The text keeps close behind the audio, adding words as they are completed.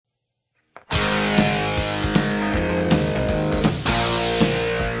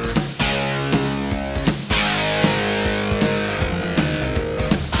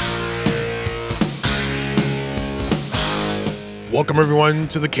Welcome everyone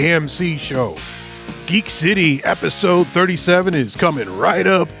to the KMC Show. Geek City episode 37 is coming right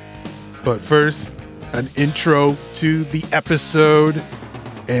up. But first, an intro to the episode.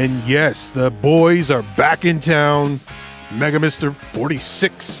 And yes, the boys are back in town. Mega Mr.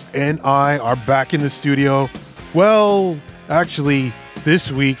 46 and I are back in the studio. Well, actually,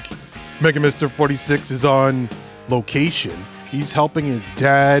 this week, Mega Mr. 46 is on location. He's helping his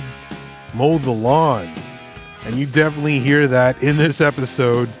dad mow the lawn. And you definitely hear that in this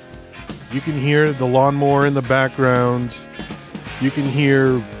episode. You can hear the lawnmower in the background. You can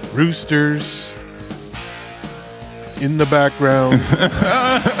hear roosters in the background.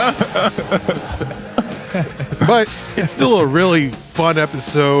 But it's still a really fun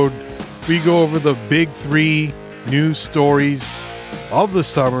episode. We go over the big three news stories of the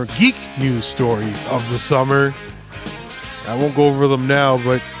summer, geek news stories of the summer. I won't go over them now,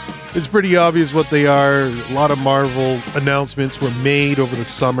 but it's pretty obvious what they are. A lot of Marvel announcements were made over the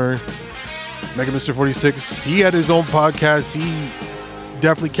summer. Mega Mr. 46, he had his own podcast. He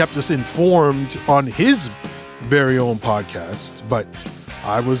definitely kept us informed on his very own podcast. But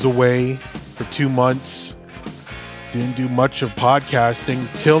I was away for 2 months. Didn't do much of podcasting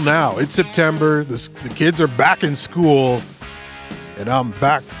till now. It's September. The kids are back in school. And I'm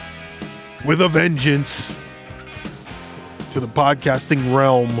back with a vengeance to the podcasting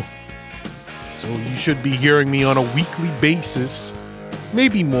realm. So you should be hearing me on a weekly basis.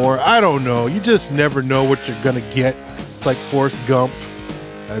 Maybe more. I don't know. You just never know what you're going to get. It's like Forrest Gump,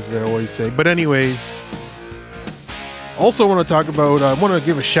 as they always say. But anyways, also want to talk about, I want to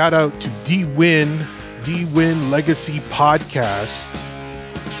give a shout out to D-Win Legacy Podcast.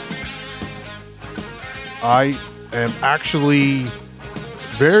 I am actually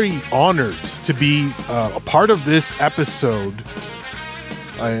very honored to be a part of this episode.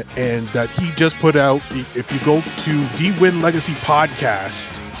 And that he just put out. If you go to D-Win Legacy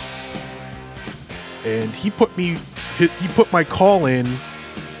Podcast, and he put my call in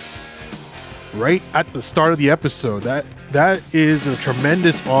right at the start of the episode. That is a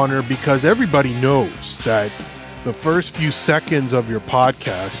tremendous honor, because everybody knows that the first few seconds of your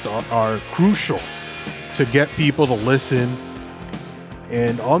podcast are crucial to get people to listen.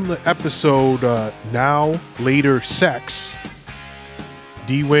 And on the episode Now Later Sex,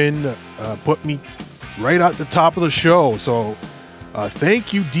 D-Win put me right at the top of the show. So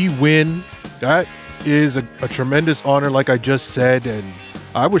thank you, D-Win. That is a tremendous honor, like I just said. And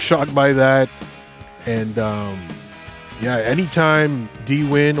I was shocked by that. And yeah, anytime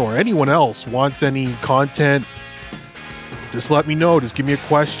D-Win or anyone else wants any content, just let me know. Just give me a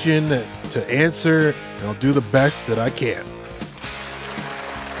question to answer, and I'll do the best that I can.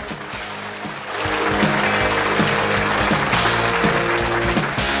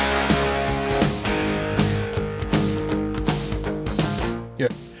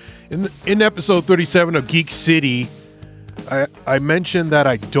 In episode 37 of Geek City, I mentioned that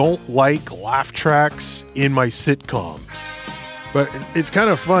I don't like laugh tracks in my sitcoms. But it's kind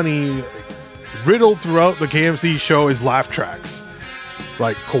of funny. Riddled throughout the KMC show is laugh tracks.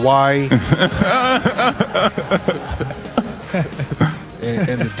 Like Kawaii.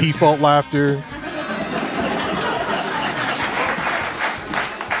 and the default laughter.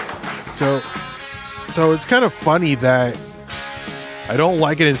 So it's kind of funny that I don't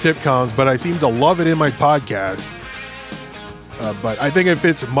like it in sitcoms, but I seem to love it in my podcast. But I think it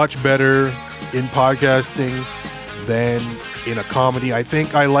fits much better in podcasting than in a comedy. I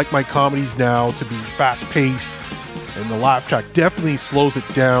think I like my comedies now to be fast-paced, and the laugh track definitely slows it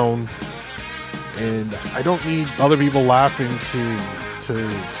down. And I don't need other people laughing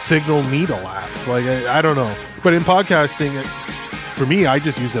to signal me to laugh. Like, I don't know. But in podcasting, for me, I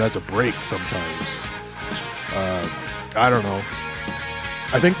just use it as a break sometimes. I don't know.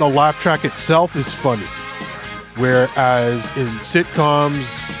 I think the laugh track itself is funny, whereas in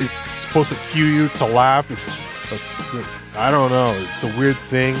sitcoms, it's supposed to cue you to laugh. I don't know. It's a weird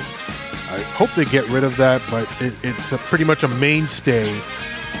thing. I hope they get rid of that, but it's pretty much a mainstay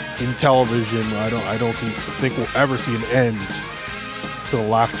in television. I don't think we'll ever see an end to the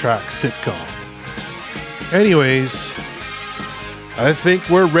laugh track sitcom. Anyways, I think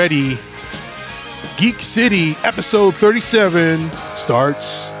we're ready. Geek City episode 37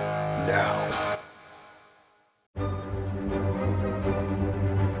 starts now.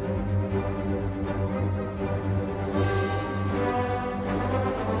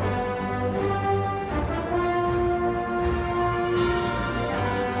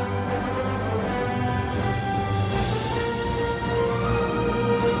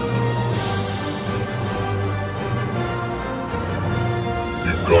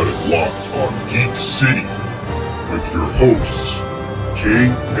 You've got it locked on Geek City with your hosts,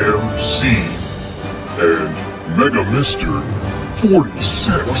 KMC, and Mega Mister 46.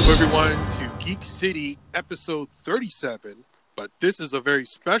 Welcome everyone to Geek City episode 37, but this is a very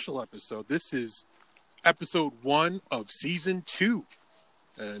special episode. This is episode 1 of season 2,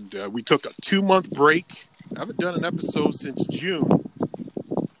 and we took a 2-month break. I haven't done an episode since June,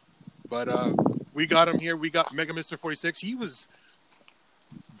 but we got him here. We got Mega Mister 46. He was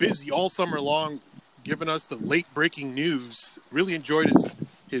busy all summer long giving us the late breaking news. Really enjoyed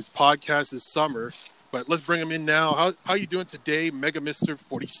his podcast this summer. But let's bring him in now. How you doing today, Mega Mister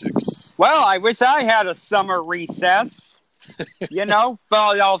 46? Well, I wish I had a summer recess. But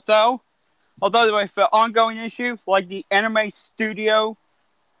although with the ongoing issues like the anime studio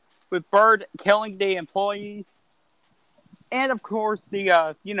with Bird killing the employees, and of course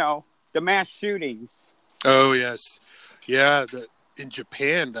the mass shootings. Oh yes, yeah. In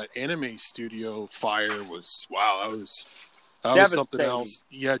Japan, that anime studio fire was that was something else.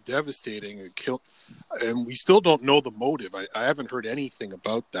 Yeah, devastating. It killed, and we still don't know the motive. I haven't heard anything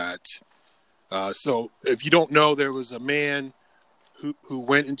about that. So if you don't know, there was a man who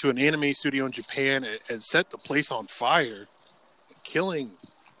went into an anime studio in Japan and set the place on fire, killing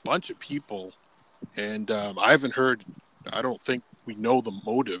a bunch of people. And I haven't heard. I don't think we know the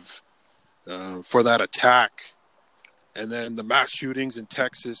motive for that attack. And then the mass shootings in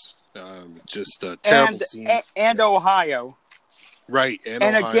Texas, just a terrible scene. And Ohio. Right, and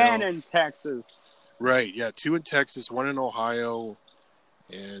Ohio. Again in Texas. Right, yeah, 2 in Texas, 1 in Ohio.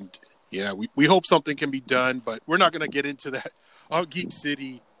 And, yeah, we hope something can be done, but we're not going to get into that. On Geek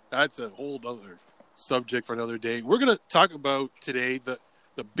City, that's a whole other subject for another day. We're going to talk about today the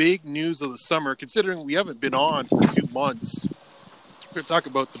big news of the summer, considering we haven't been on for 2 months. We're going to talk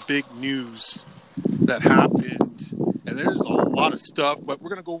about the big news that happened. And there's a lot of stuff, but we're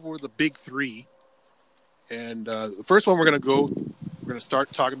going to go over the big 3. And the first one we're going to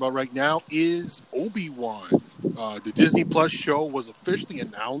start talking about right now is Obi-Wan. The Disney Plus show was officially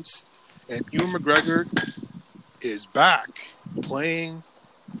announced, and Ewan McGregor is back playing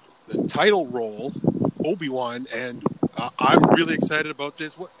the title role, Obi-Wan, and I'm really excited about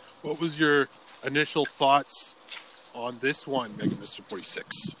this. What was your initial thoughts on this one, Mega Mister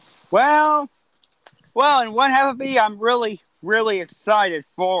 46? Well, in one half of me, I'm really, really excited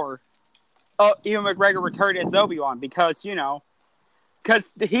for Ewan McGregor return as Obi-Wan because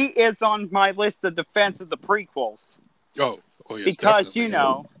he is on my list of defense of the prequels. Oh yes.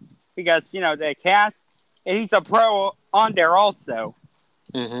 Because they cast, and he's a pro on there also.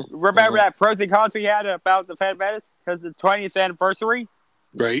 Mm-hmm. Remember that pros and cons we had about the Phantom Menace because of the 20th anniversary?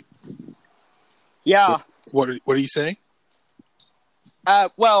 Right. Yeah. What do you say?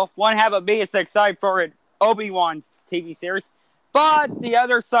 One half of me is excited for an Obi-Wan TV series, but the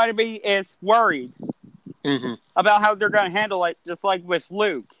other side of me is worried about how they're going to handle it, just like with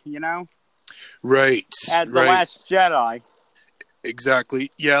Luke, Right. At The Last Jedi. Exactly.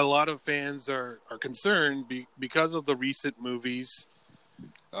 Yeah, a lot of fans are concerned because of the recent movies,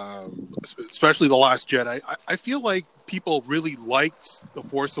 especially The Last Jedi. I feel like people really liked The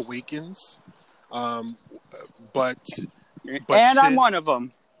Force Awakens, but I'm one of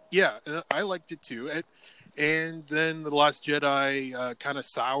them. Yeah, I liked it too. And then The Last Jedi kind of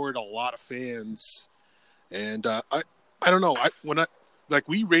soured a lot of fans. And I don't know.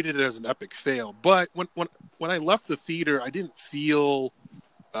 We rated it as an epic fail. But when I left the theater, I didn't feel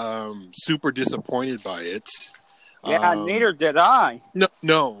super disappointed by it. Yeah, neither did I.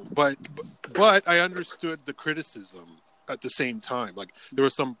 No, but I understood the criticism at the same time. Like there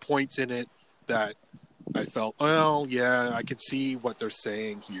were some points in it that I felt, well, yeah, I could see what they're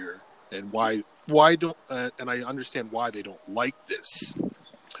saying here and why don't, and I understand why they don't like this.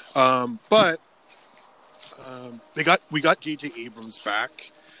 But we got J.J. Abrams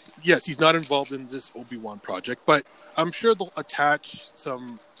back. Yes, he's not involved in this Obi-Wan project, but I'm sure they'll attach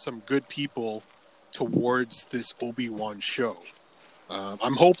some good people towards this Obi-Wan show.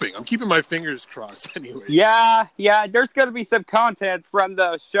 I'm hoping. I'm keeping my fingers crossed anyways. Yeah, there's going to be some content from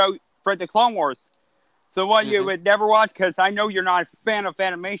the show, for the Clone Wars. The one you would never watch, because I know you're not a fan of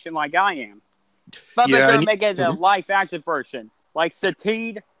animation like I am. But they're going to make it a live-action version. Like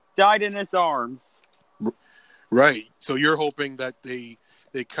Satine died in his arms. Right. So you're hoping that they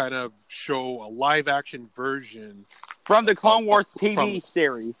kind of show a live-action version from the Clone Wars TV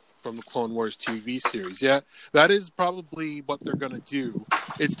series. From the Clone Wars TV series. Yeah, that is probably what they're going to do.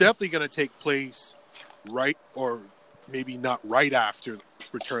 It's definitely going to take place right, or maybe not right after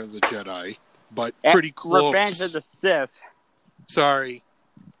Return of the Jedi, but pretty close. Revenge of the Sith. Sorry.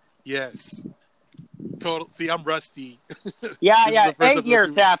 Yes. Total. See, I'm rusty. Yeah. 8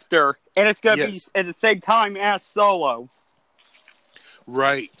 years after, and it's going to be at the same time as Solo.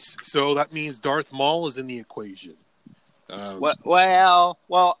 Right. So that means Darth Maul is in the equation.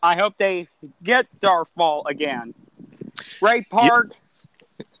 Well, I hope they get Darth Maul again. Ray Park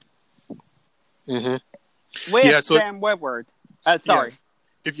Mm-hmm. with Sam Witwer. Sorry.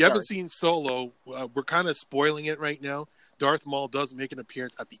 If you haven't seen Solo, we're kind of spoiling it right now. Darth Maul does make an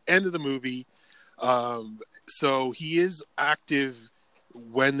appearance at the end of the movie. So he is active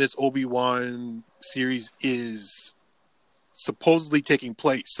when this Obi-Wan series is supposedly taking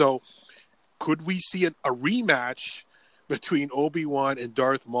place. So could we see a rematch between Obi-Wan and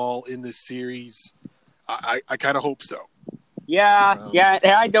Darth Maul in this series? I kind of hope so. Yeah.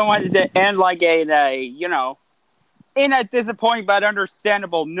 I don't want it to end like in a disappointing but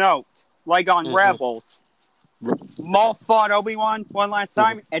understandable note, like on Rebels. Maul fought Obi-Wan one last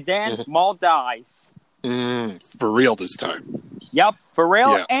time, and then Maul dies. For real this time. Yep, for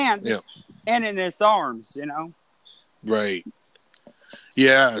real, and in his arms, Right.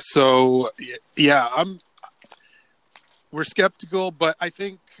 Yeah. So we're skeptical, but I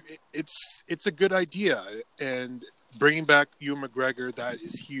think it's a good idea, and bringing back Ewan McGregor, that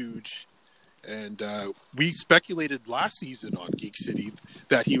is huge. And we speculated last season on Geek City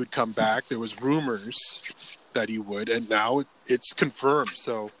that he would come back. There was rumors that he would, and now it's confirmed.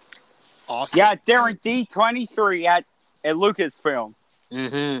 So awesome. Yeah, during D23 at Lucasfilm.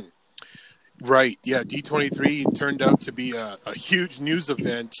 Mm-hmm. Right. Yeah, D23 turned out to be a huge news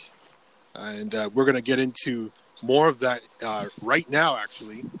event, and we're going to get into more of that right now,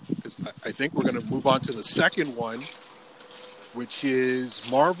 actually, because I think we're going to move on to the second one, which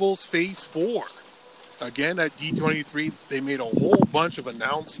is Marvel's Phase 4. Again, at D23, they made a whole bunch of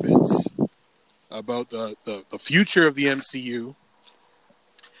announcements about the future of the MCU.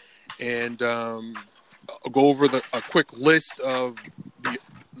 And I'll go over a quick list of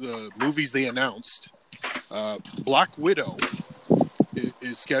the movies they announced. Black Widow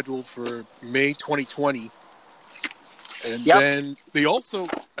is scheduled for May 2020. And then they also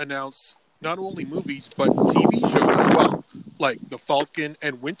announced not only movies, but TV shows as well, like The Falcon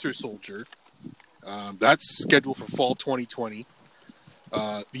and Winter Soldier. That's scheduled for fall 2020.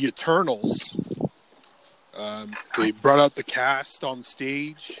 The Eternals. They brought out the cast on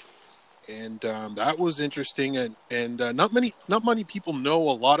stage, and that was interesting. And not many people know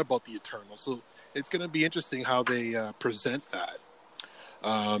a lot about the Eternals, so it's going to be interesting how they present that.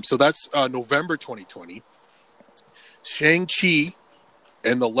 So that's November 2020. Shang-Chi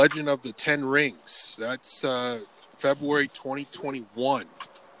and the Legend of the Ten Rings. That's February 2021.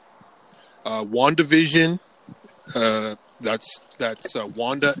 WandaVision. That's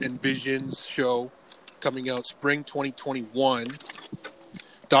Wanda and Vision's show coming out spring 2021.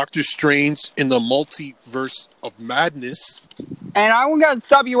 Doctor Strange in the Multiverse of Madness. And I'm going to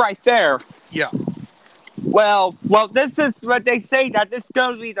stop you right there. Yeah. Well, this is what they say, that this is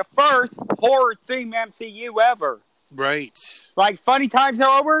going to be the first horror-themed MCU ever. Right. Like, funny times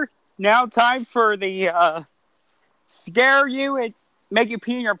are over. Now time for the scare you and make you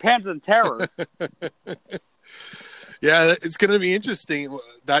pee in your pants in terror. Yeah, it's going to be interesting,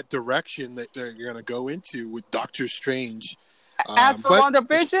 that direction that they're going to go into with Doctor Strange. As for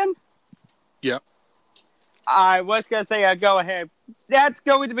WandaVision? Yeah. I was going to say, go ahead. That's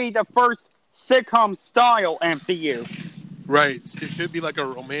going to be the first sitcom-style MCU. Right. It should be like a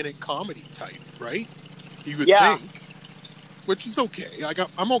romantic comedy type, right? You would think. Which is okay.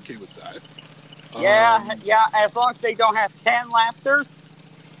 I'm okay with that. Yeah, as long as they don't have 10 laughters.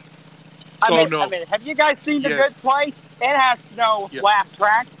 I mean, have you guys seen The Good Place? It has no laugh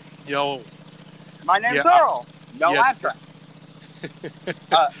track. Yo. My name's Earl. No laugh track.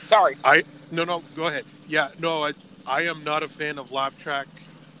 Sorry. No, go ahead. Yeah, no, I am not a fan of laugh track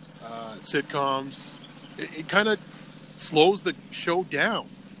sitcoms. It kind of slows the show down.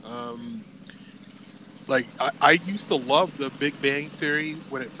 Like, I used to love The Big Bang Theory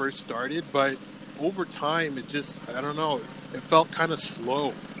when it first started, but over time, it just, I don't know, it felt kind of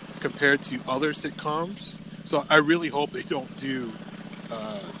slow compared to other sitcoms. So I really hope they don't do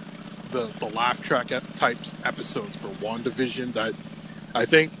the laugh track types episodes for WandaVision. That I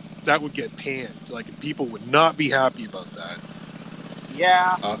think that would get panned. Like, people would not be happy about that.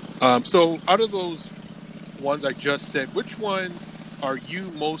 Yeah. So out of those ones I just said, which one are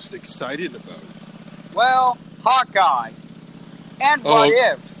you most excited about? Well, Hawkeye. And What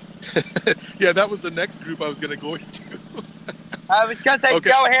If? Yeah, that was the next group I was going to go into. I was going to say,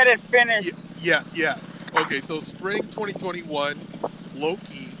 go ahead and finish. Yeah. Okay, so spring 2021,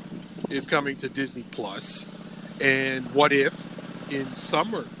 Loki is coming to Disney Plus, and What If in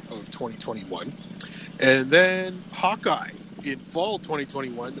summer of 2021, and then Hawkeye in fall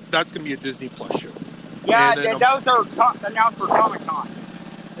 2021. That's going to be a Disney Plus show. Yeah, And then those are announced for Comic Con.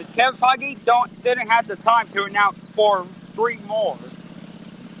 Because Kevin Feige didn't have the time to announce for 3 more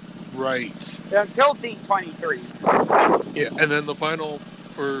right. until D23. Yeah, and then the final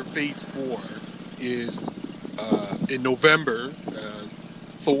for Phase 4 is in November.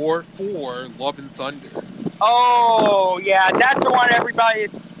 Thor 4: Love and Thunder. Oh, yeah, that's the one everybody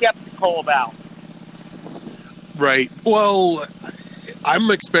is skeptical about. Right. Well,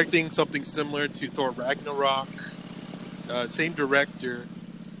 I'm expecting something similar to Thor Ragnarok. Same director.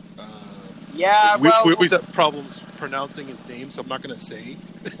 Yeah, We well, always have problems pronouncing his name, so I'm not going to say.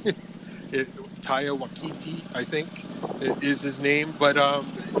 Taika Waititi, I think, is his name. But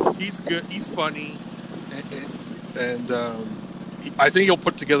he's good. He's funny, and I think he'll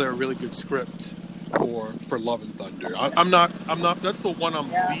put together a really good script for Love and Thunder. I'm not. That's the one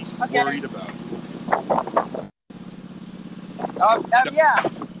I'm least worried about. Yeah.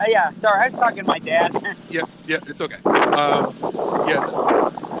 Sorry, I was talking to my dad. Yeah, it's okay.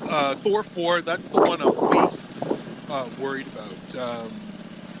 Thor 4. That's the one I'm least worried about.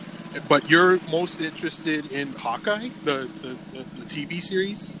 But you're most interested in Hawkeye, the TV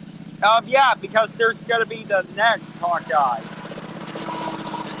series? Yeah, because there's going to be the next Hawkeye.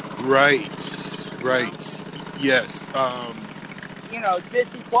 Right. Yes.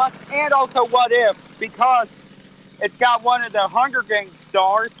 Disney Plus, and also What If, because it's got one of the Hunger Games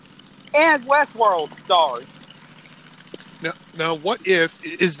stars and Westworld stars. Now, What If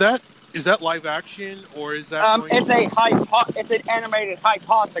is that live action, or is that it's an animated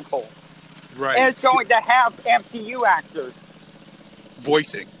hypothetical. Right. And it's going to have MCU actors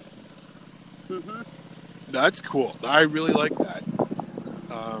voicing. Mm-hmm. That's cool. I really like that.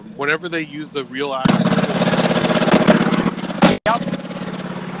 Whenever they use the real actors. Yep.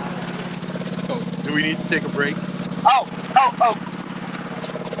 Oh, do we need to take a break? Oh.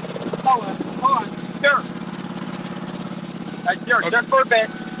 Hold on. Sure. Sure, okay. Just for a bit.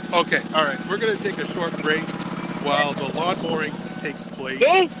 Okay, all right. We're going to take a short break while the lawn mowing takes place.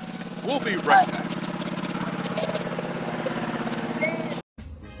 See? We'll be right back.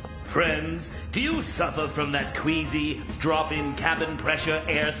 Friends, do you suffer from that queasy, drop-in cabin pressure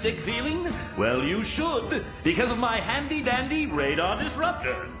airsick feeling? Well, you should, because of my handy-dandy radar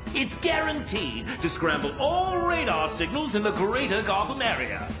disruptor. It's guaranteed to scramble all radar signals in the greater Gotham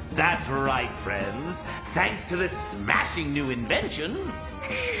area. That's right, friends. Thanks to this smashing new invention...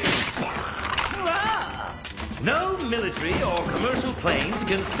 no military or commercial planes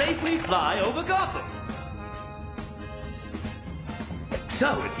can safely fly over Gotham.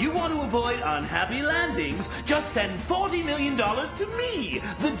 So, if you want to avoid unhappy landings, just send $40 million to me,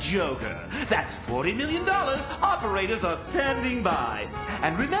 the Joker. That's $40 million. Operators are standing by.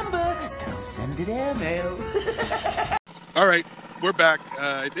 And remember, don't send it airmail. All right, we're back.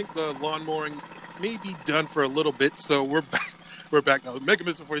 I think the lawn mowing may be done for a little bit, so we're back. We're back now. Mega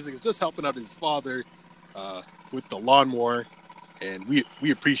Mr. 46 is just helping out his father with the lawnmower, and we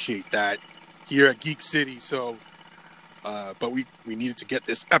appreciate that here at Geek City. So. But we needed to get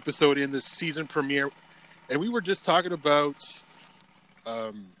this episode in, this season premiere. And we were just talking about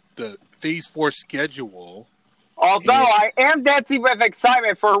the Phase 4 schedule. Although I am dancing with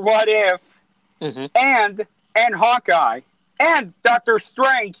excitement for What If and Hawkeye and Doctor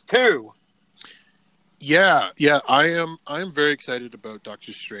Strange too. Yeah, I am very excited about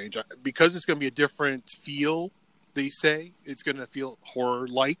Doctor Strange because it's going to be a different feel. They say it's going to feel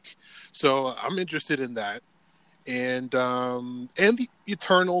horror-like, so I'm interested in that. And the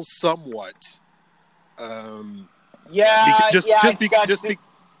Eternals somewhat. Go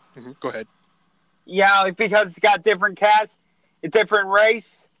ahead. Yeah, because it's got different cast, a different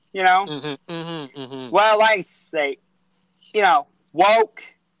race, Well, I say, woke.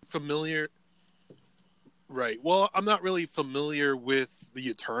 Familiar. Right. Well, I'm not really familiar with the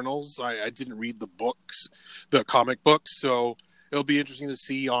Eternals. I didn't read the books, the comic books, so it'll be interesting to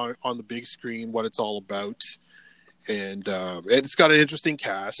see on the big screen what it's all about. And it's got an interesting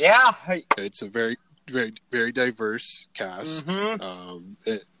cast. Yeah, it's a very, very, very diverse cast. So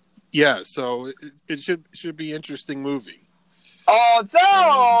it should be an interesting movie.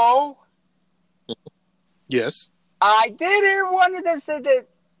 Although, yes, I did hear one of them said that.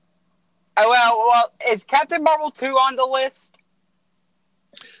 Well, is Captain Marvel 2 on the list?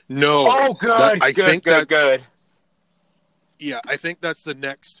 No. Oh, good. Good. Yeah, I think that's the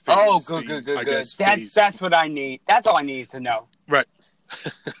next phase. Oh, good. That's what I need. That's all I need to know. Right.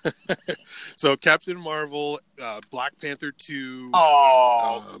 So Captain Marvel, Black Panther 2,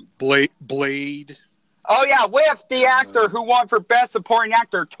 Blade. Oh, yeah, with the actor who won for Best Supporting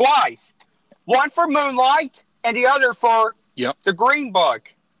Actor twice. One for Moonlight and the other for The Green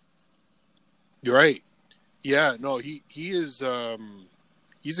Book. You're right. Yeah, no, he is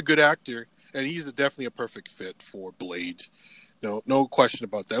he's a good actor, and he's definitely a perfect fit for Blade. No question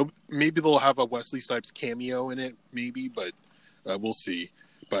about that. Maybe they'll have a Wesley Snipes cameo in it, maybe, but we'll see.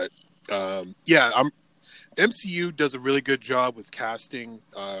 But yeah, MCU does a really good job with casting.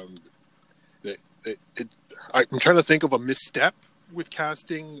 It, I'm trying to think of a misstep with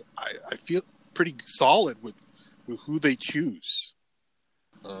casting. I feel pretty solid with who they choose.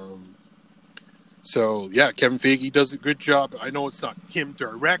 So yeah, Kevin Feige does a good job. I know it's not him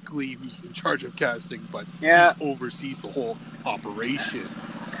directly who's in charge of casting, but Yeah. he oversees the whole operation.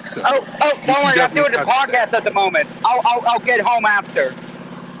 So Don't worry, I'm doing the podcast at the moment. I'll get home after.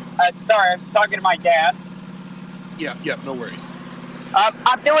 Sorry, I was talking to my dad. Yeah, no worries.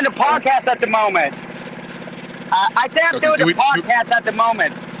 I'm doing the podcast at the moment. I think I'm doing the podcast at the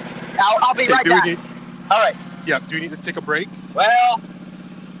moment. I'll be right back. All right. Yeah, do you need to take a break? Well,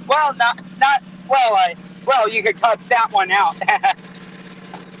 not. Well, you could cut that one out.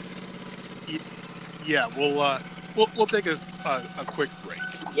 Yeah, we'll take a quick break.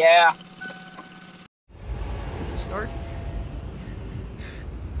 Yeah. Start?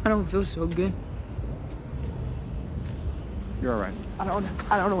 I don't feel so good. You're all right. I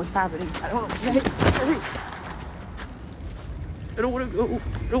don't know what's happening. I don't know. Hurry. I don't want to go.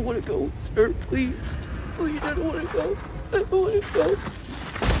 I don't want to go, sir. Please. Please, I don't want to go. I don't want to go.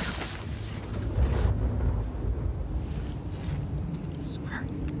 Swear.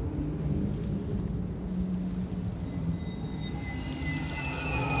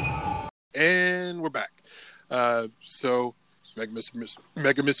 And we're back. So Mega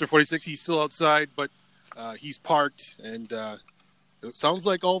Mr. 46, he's still outside, but he's parked, and it sounds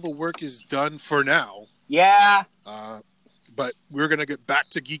like all the work is done for now. Yeah. But we're going to get back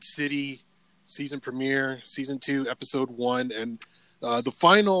to Geek City season premiere, season 2, episode 1. And the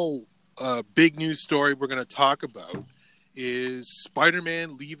final big news story we're going to talk about is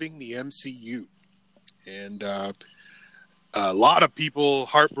Spider-Man leaving the MCU. And a lot of people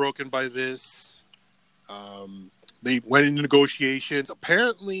heartbroken by this. They went into negotiations.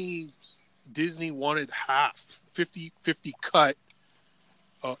 Apparently, Disney wanted half, 50-50 cut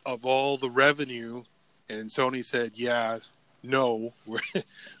of all the revenue. And Sony said, yeah, no,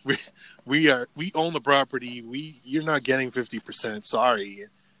 we own the property. You're not getting 50%. Sorry.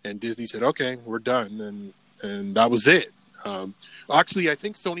 And Disney said, okay, we're done. And that was it. Actually, I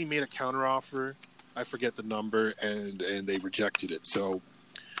think Sony made a counteroffer. I forget the number, and they rejected it. So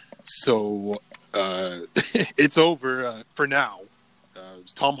it's over for now.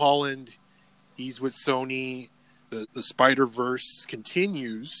 Tom Holland, he's with Sony. The Spider-Verse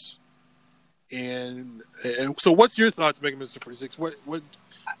continues. And so, what's your thoughts, Mega Mr. 46? What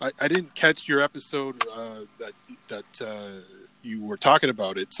I didn't catch your episode that you were talking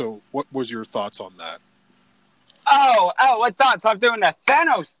about it. So, what was your thoughts on that? Oh, what thoughts? I'm doing a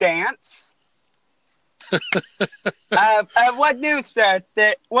Thanos dance. What news?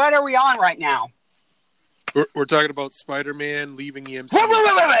 What are we on right now? We're talking about Spider-Man leaving the MCU.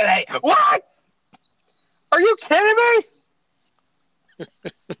 Wait. What? Are you kidding me?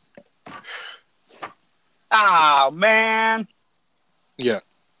 Oh, man. Yeah.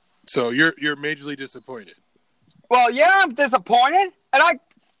 So you're majorly disappointed. Well, yeah, I'm disappointed. And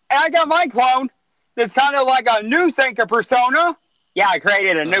I got my clone that's kind of like a news anchor persona. Yeah, I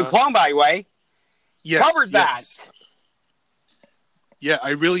created a new clone, by the way. Yes. Covered that. Yeah, I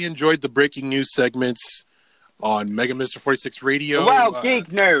really enjoyed the breaking news segments on Mega Mr. 46 Radio. Well,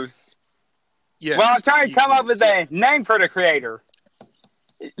 geek news. Yes. Well, I'm trying to come up with a name for the creator.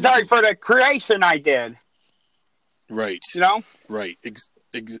 Sorry, for the creation I did. Right. You know? Right.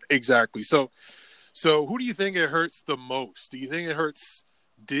 Exactly. So who do you think it hurts the most? Do you think it hurts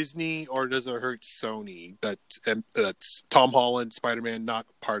Disney, or does it hurt Sony that's Tom Holland, Spider-Man, not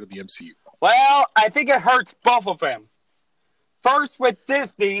part of the MCU? Well, I think it hurts both of them. First with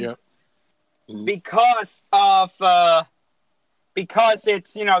Disney, because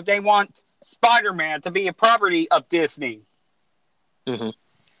it's, they want Spider-Man to be a property of Disney. Mm-hmm.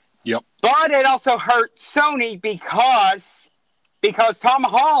 Yep. But it also hurt Sony because Tom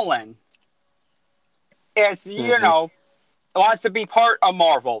Holland is, wants to be part of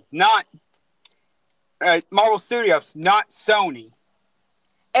Marvel, not Marvel Studios, not Sony.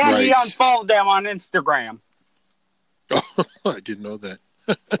 And he unfollowed them on Instagram. Oh, I didn't know that.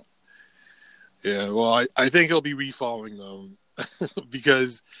 Yeah, well, I think he'll be refollowing them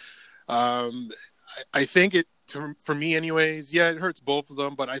because I think for me anyways, yeah, it hurts both of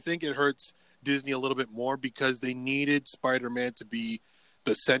them, but I think it hurts Disney a little bit more because they needed Spider-Man to be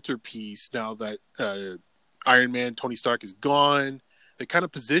the centerpiece now that Iron Man, Tony Stark is gone. They kind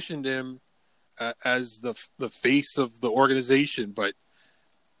of positioned him as the face of the organization, but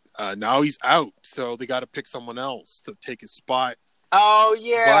now he's out, so they got to pick someone else to take his spot. Oh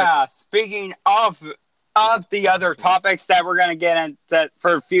yeah. Speaking of the other topics that we're gonna get into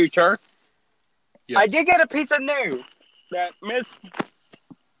for future, I did get a piece of news that Miss.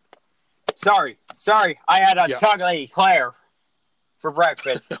 Sorry, I had a chocolate eclair for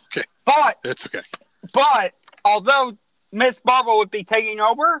breakfast. Okay, but it's okay. But although Miss Marvel would be taking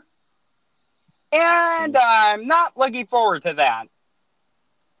over, and I'm not looking forward to that.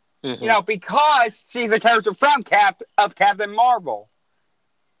 Mm-hmm. You know, because she's a character from Captain Marvel.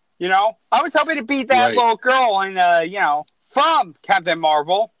 You know, I was hoping to be that little girl in, from Captain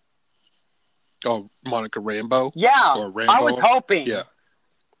Marvel. Oh, Monica Rambeau? Yeah, or Rambeau? I was hoping. Yeah.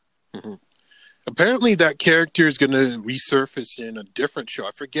 Mm-hmm. Apparently that character is going to resurface in a different show.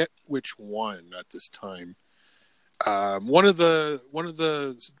 I forget which one at this time. One of the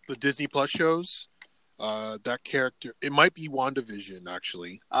Disney Plus shows. That character, it might be WandaVision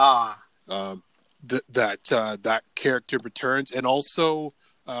actually. That character returns, and also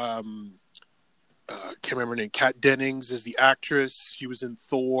can't remember her name. Kat Dennings is the actress. She was in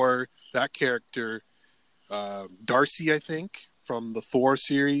Thor. That character, Darcy, I think, from the Thor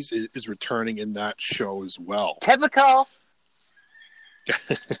series, is returning in that show as well. Typical.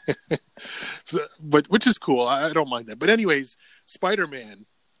 But which is cool. I don't mind that. But anyways, Spider-Man.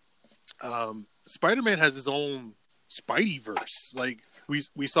 Spider-Man has his own Spideyverse. Like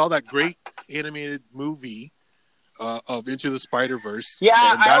we saw that great animated movie of Into the Spider-Verse. Yeah,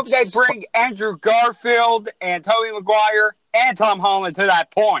 I hope they bring Andrew Garfield and Tobey Maguire and Tom Holland to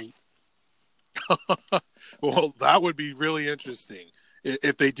that point. Well, that would be really interesting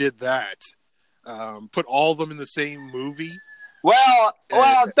if they did that. Put all of them in the same movie. Well,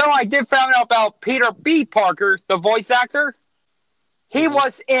 though I did find out about Peter B. Parker, the voice actor. He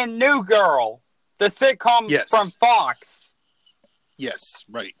was in New Girl, the sitcom from Fox. Yes,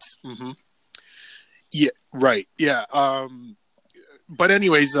 right. Mm-hmm. Yeah, right. Yeah. But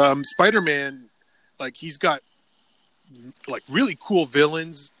anyways, Spider-Man, like he's got like really cool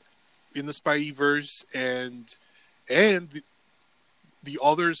villains in the Spideyverse and the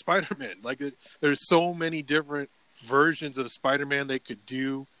other Spider-Man. Like there's so many different versions of Spider-Man they could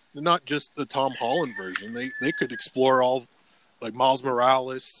do. Not just the Tom Holland version. They could explore all, like Miles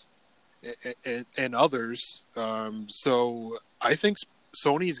Morales and others. So I think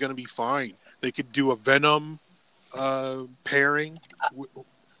Sony is going to be fine. They could do a Venom pairing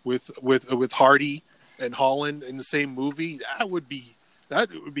with Hardy and Holland in the same movie. That would be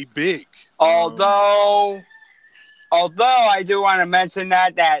big. Although I do want to mention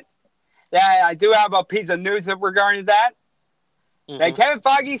that I do have a piece of news regarding that. Mm-hmm. That Kevin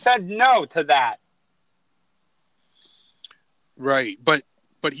Feige said no to that. Right, but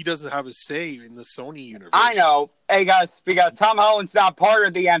he doesn't have a say in the Sony universe. I know, because Tom Holland's not part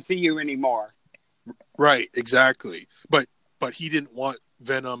of the MCU anymore. Right, exactly. But he didn't want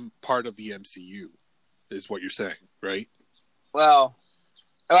Venom part of the MCU, is what you're saying, right? Well,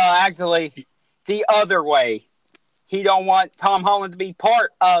 actually, the other way. He don't want Tom Holland to be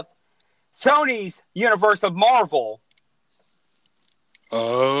part of Sony's universe of Marvel.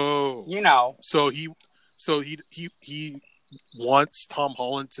 Oh, you know. So he wants Tom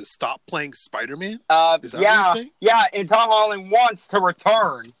Holland to stop playing Spider-Man? Is that what you're saying? Yeah, and Tom Holland wants to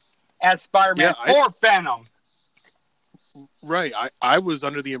return as Spider-Man for Venom. Right. I was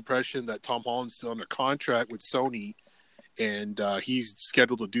under the impression that Tom Holland's still under contract with Sony, and he's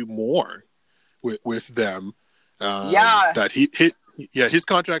scheduled to do more with them. That his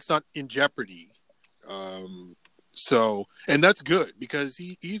contract's not in jeopardy. So, and that's good because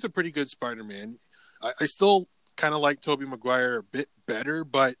he's a pretty good Spider-Man. I still kind of like Tobey Maguire a bit better,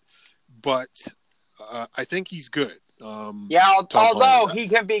 but I think he's good. Although he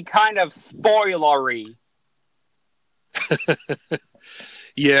can be kind of spoilery.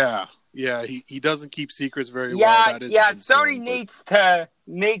 Yeah, he doesn't keep secrets very well. That is Sony needs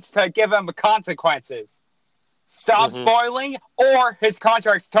to give him consequences. Stop spoiling, or his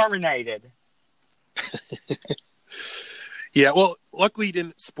contract's terminated. Yeah, well, luckily he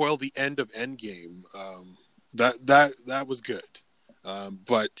didn't spoil the end of Endgame. That was good.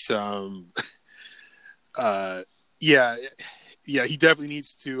 He definitely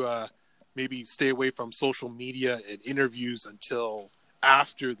needs to maybe stay away from social media and interviews until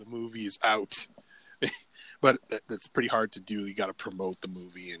after the movie is out. But that's pretty hard to do. You got to promote the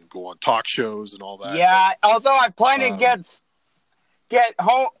movie and go on talk shows and all that. Yeah, although I plan to get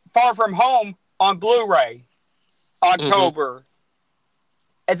home, Far From Home on Blu-ray October.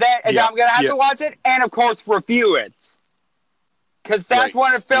 And then I'm going to have to watch it and, of course, review it. Because that's Right,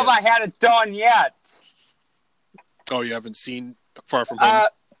 one of the films yes. I hadn't done yet. Oh, you haven't seen Far From Home?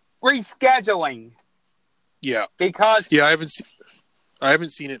 Rescheduling. Yeah. Because Yeah, I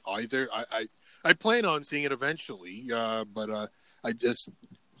haven't seen it either. I plan on seeing it eventually, but I just,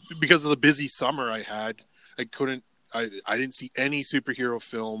 because of the busy summer I had, I didn't see any superhero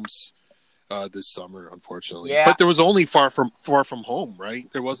films this summer, unfortunately. Yeah. But there was only Far From Home,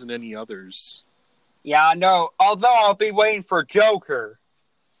 right? There wasn't any others. yeah, I know. Although I'll be waiting for Joker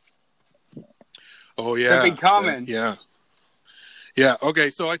Oh yeah, to be coming. yeah. Okay,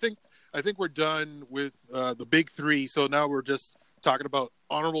 so I think we're done with the big three. So now we're just talking about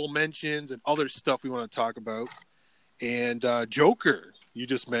honorable mentions and other stuff we want to talk about. And Joker, you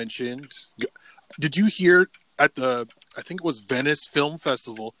just mentioned. Did you hear at I think it was Venice Film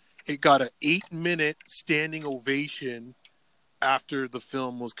Festival, it got an 8-minute standing ovation after the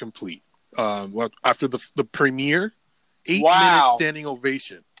film was complete. After the premiere, 8-minute standing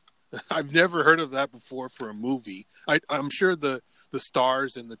ovation. I've never heard of that before for a movie. I'm sure the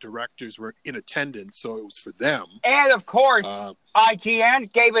stars and the directors were in attendance, so it was for them. And of course,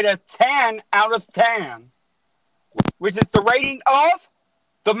 IGN gave it a 10 out of 10, which is the rating of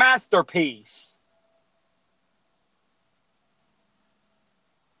the masterpiece.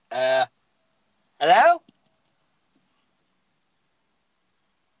 Hello?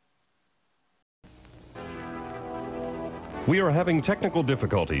 We are having technical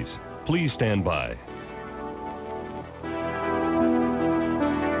difficulties. Please stand by.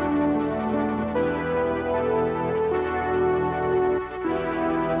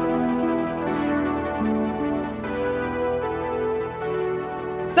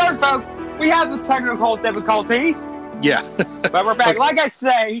 Sorry, folks. We have the technical difficulties. Yeah. But we're back. Okay. Like I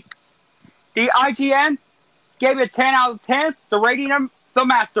say, the IGN gave it 10 out of 10, the rating of the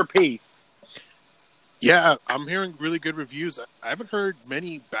masterpiece. Yeah, I'm hearing really good reviews. I haven't heard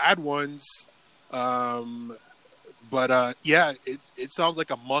many bad ones. But yeah, it sounds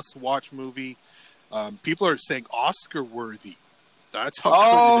like a must-watch movie. People are saying Oscar-worthy. That's how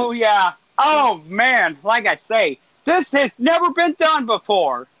good it is. Yeah. Oh, man. Like I say, this has never been done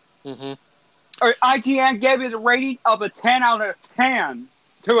before. Mm-hmm. IGN gave it a rating of a 10 out of 10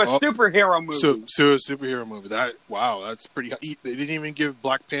 to a superhero movie. So a superhero movie. That's pretty high. They didn't even give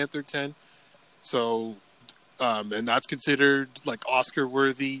Black Panther 10. So, and that's considered like Oscar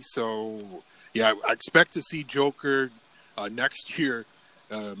worthy. So, yeah, I expect to see Joker next year.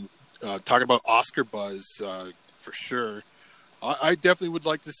 Talking about Oscar buzz for sure. I definitely would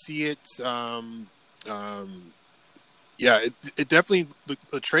like to see it. Yeah, it definitely,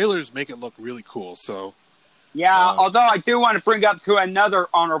 the trailers make it look really cool. So, yeah, although I do want to bring up to another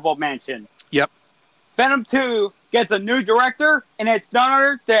honorable mention. Yep. Venom 2 gets a new director, and it's none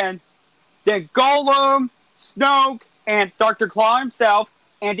other than Gollum, Snoke, and Dr. Claw himself,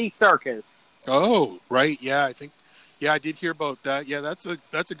 Andy Serkis. Oh, right. Yeah, I did hear about that. Yeah, that's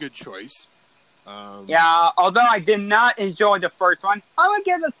a good choice. Yeah, although I did not enjoy the first one, I would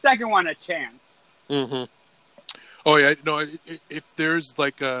give the second one a chance. Mm-hmm. Oh yeah, no. If there's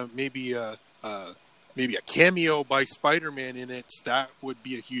like maybe a cameo by Spider-Man in it, that would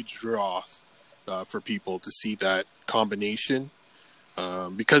be a huge draw for people to see that combination.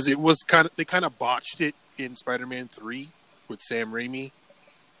 Because they kind of botched it in Spider-Man 3 with Sam Raimi,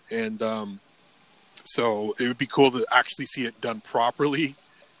 and so it would be cool to actually see it done properly.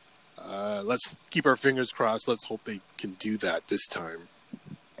 Let's keep our fingers crossed. Let's hope they can do that this time.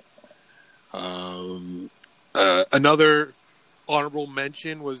 Another honorable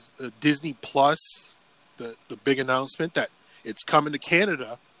mention was Disney Plus, the big announcement that it's coming to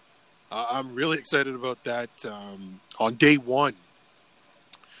Canada. I'm really excited about that. On day one,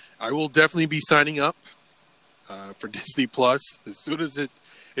 I will definitely be signing up for Disney Plus as soon as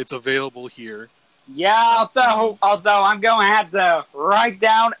it's available here. Yeah, although I'm going to have to write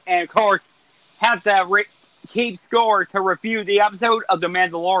down and, of course, have to keep score to review the episode of The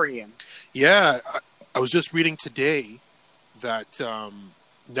Mandalorian. Yeah, I was just reading today that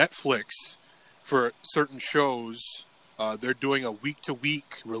Netflix, for certain shows, they're doing a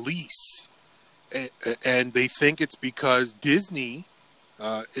week-to-week release. And they think it's because Disney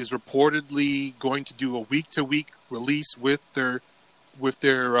is reportedly going to do a week-to-week release with their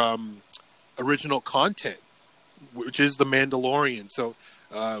original content, which is The Mandalorian. So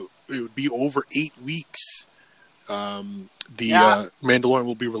it would be over 8 weeks. Mandalorian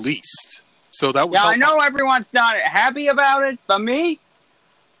will be released. So that would help. I know everyone's not happy about it, but me,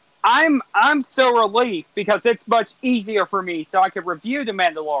 I'm so relieved because it's much easier for me, so I can review The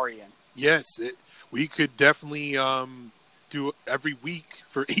Mandalorian. Yes, we could definitely do every week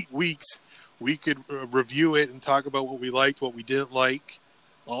for 8 weeks. we could review it and talk about what we liked, what we didn't like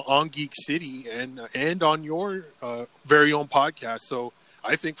on Geek City and on your very own podcast. So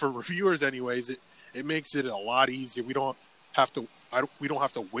I think for reviewers, anyways, it makes it a lot easier. We don't have to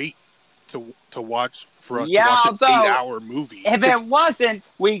wait to watch for us to watch an 8-hour movie. If it wasn't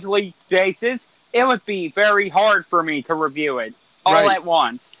weekly basis, it would be very hard for me to review it all at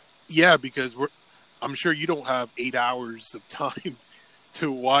once. Yeah, because I'm sure you don't have 8 hours of time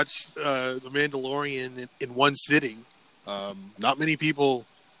to watch The Mandalorian in one sitting. Not many people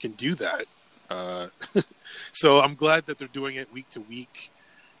can do that. So I'm glad that they're doing it week to week.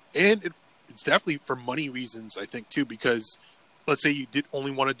 And it's definitely for money reasons, I think, too, because let's say you did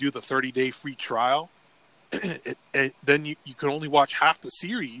only want to do the 30-day free trial, and then you can only watch half the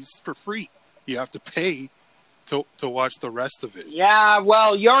series for free. You have to pay to watch the rest of it. Yeah,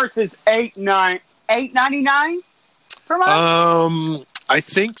 well, yours is $8.99 per month? I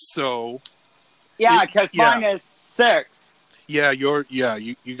think so. Yeah, because mine is $6. Yeah,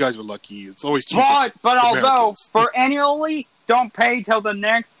 you guys are lucky. It's always cheaper. But although for annually, don't pay till the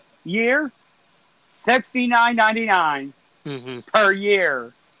next year, $69.99 per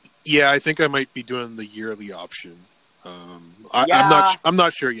year. Yeah, I think I might be doing the yearly option. I'm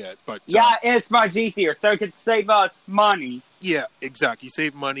not sure yet, but it's much easier, so it could save us money. Yeah, exactly. You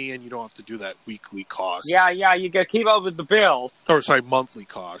save money and you don't have to do that weekly cost. Yeah, you can keep up with the bills. Or sorry, monthly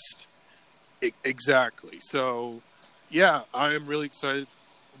cost. Exactly. So, yeah, I am really excited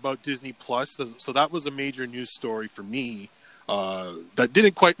about Disney Plus. So that was a major news story for me. That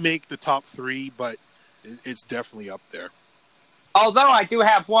didn't quite make the top 3, but it's definitely up there. Although I do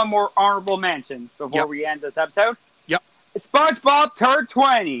have one more honorable mention before we end this episode. Yep. SpongeBob turned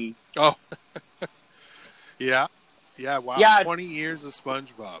 20. Oh. Yeah, wow. Yeah. 20 years of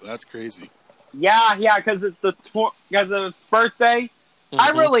SpongeBob. That's crazy. Yeah, because it's because of his birthday.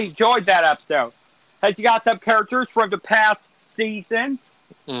 I really enjoyed that episode. Because you got some characters from the past seasons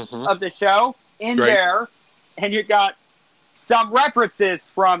of the show in there. And you got some references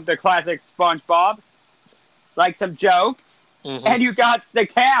from the classic SpongeBob. Like some jokes. And you got the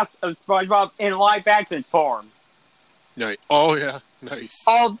cast of SpongeBob in live action form. Nice. Oh, yeah. Nice.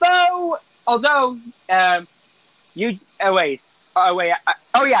 Although,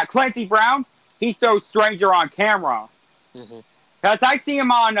 Clancy Brown, he's so stranger on camera. Because I see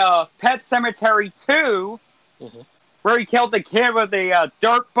him on Pet Sematary 2, where he killed the kid with the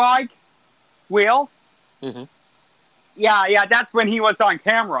dirt bike wheel. Yeah, that's when he was on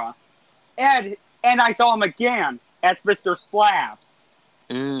camera. And I saw him again as Mr. Slabs,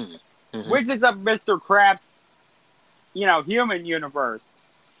 which is a Mr. Krabs, human universe.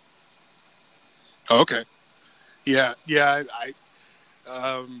 Okay. Yeah.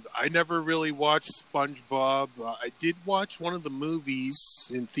 I never really watched SpongeBob. I did watch one of the movies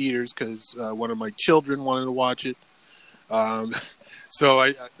in theaters because one of my children wanted to watch it.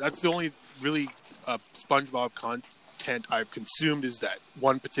 So that's the only really SpongeBob content I've consumed is that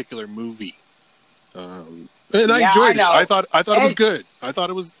one particular movie. And I enjoyed it. I thought it was good. I thought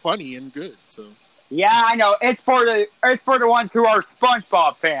it was funny and good. So yeah, I know. It's for the ones who are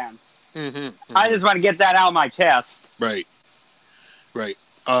SpongeBob fans. I just want to get that out of my chest. Right.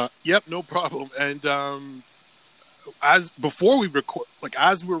 Yep, no problem. And as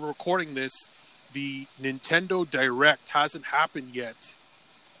we're recording this, the Nintendo Direct hasn't happened yet,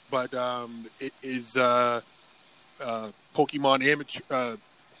 but it is Pokemon Amateur.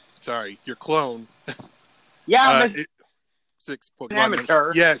 Sorry, your clone. Yeah, 6 Pokemon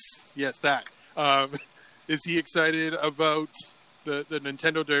Amateur. Yes, that. Is he excited about the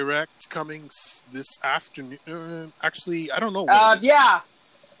Nintendo Direct coming this afternoon? Actually, I don't know. Yeah.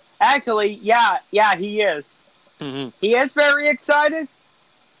 Actually, yeah, he is. He is very excited.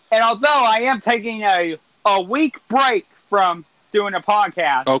 And although I am taking a week break from doing a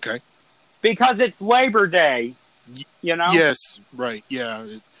podcast. Okay. Because it's Labor Day, Yes, right, yeah.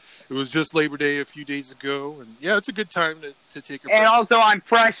 It was just Labor Day a few days ago, and yeah, it's a good time to take a break. And also, I'm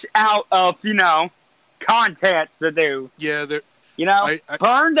fresh out of, content to do. Yeah,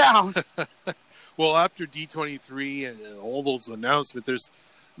 burn down. Well, after D23 and all those announcements, there's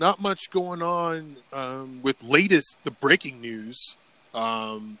not much going on with the breaking news.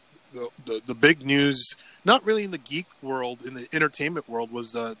 The big news, not really in the geek world, in the entertainment world,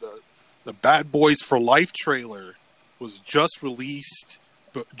 was the Bad Boys for Life trailer was just released.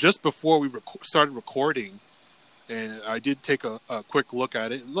 But just before we started recording, and I did take a quick look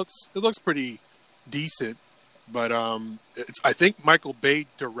at it. It looks pretty decent, but I think Michael Bay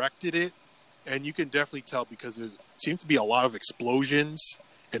directed it, and you can definitely tell because there seems to be a lot of explosions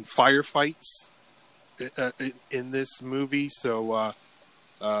and firefights in this movie. So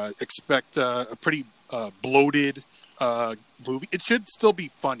Expect a pretty bloated movie. It should still be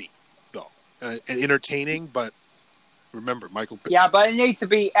funny, though, and entertaining, but remember, Michael... Yeah, but it needs to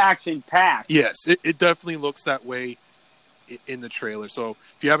be action-packed. Yes, it definitely looks that way in the trailer. So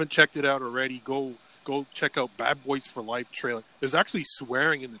if you haven't checked it out already, go check out Bad Boys for Life trailer. There's actually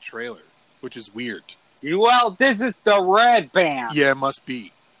swearing in the trailer, which is weird. Well, this is the Red Band. Yeah, it must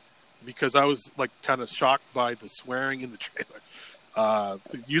be. Because I was like kind of shocked by the swearing in the trailer.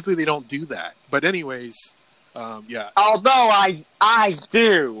 Usually they don't do that. But anyways, yeah. Although I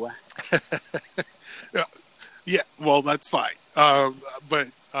do. Yeah, well, that's fine. But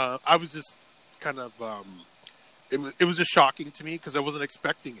I was just kind of... it was just shocking to me because I wasn't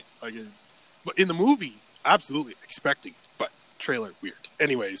expecting it. But in the movie, absolutely expecting it. But trailer, weird.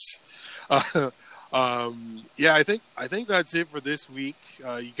 Anyways, yeah, I think that's it for this week.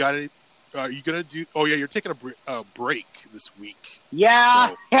 You got it. You gonna do? Oh yeah, you're taking a break this week. Yeah,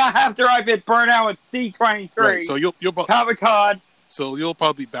 So- yeah. After I've been burnt out with D23, Right. So you'll Comic-Con. So you'll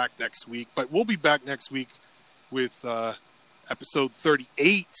probably be back next week, but we'll be back next week with episode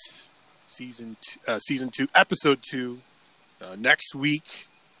 38, season 2, episode 2, next week.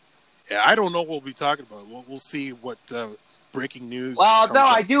 Yeah, I don't know what we'll be talking about. We'll see what breaking news. Well, comes no,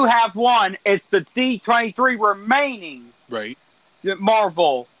 up. I do have one. It's the D23 remaining Right.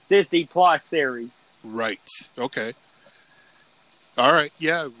 Marvel Disney Plus series. Right. Okay. All right.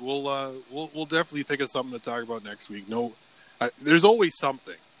 Yeah, we'll definitely think of something to talk about next week. No, there's always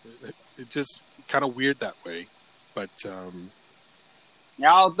something. It's just kind of weird that way, but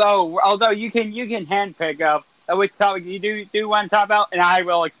Although you can handpick up which topic you do want to talk about, and I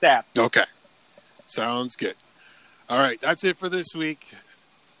will accept. okay. Sounds good. All right, that's it for this week.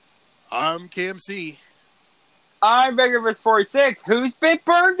 I'm KMC. I'm Vegas 46, who's been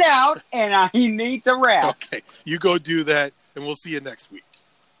burned out, and I need to rest. Okay, you go do that, and we'll see you next week.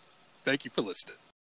 Thank you for listening.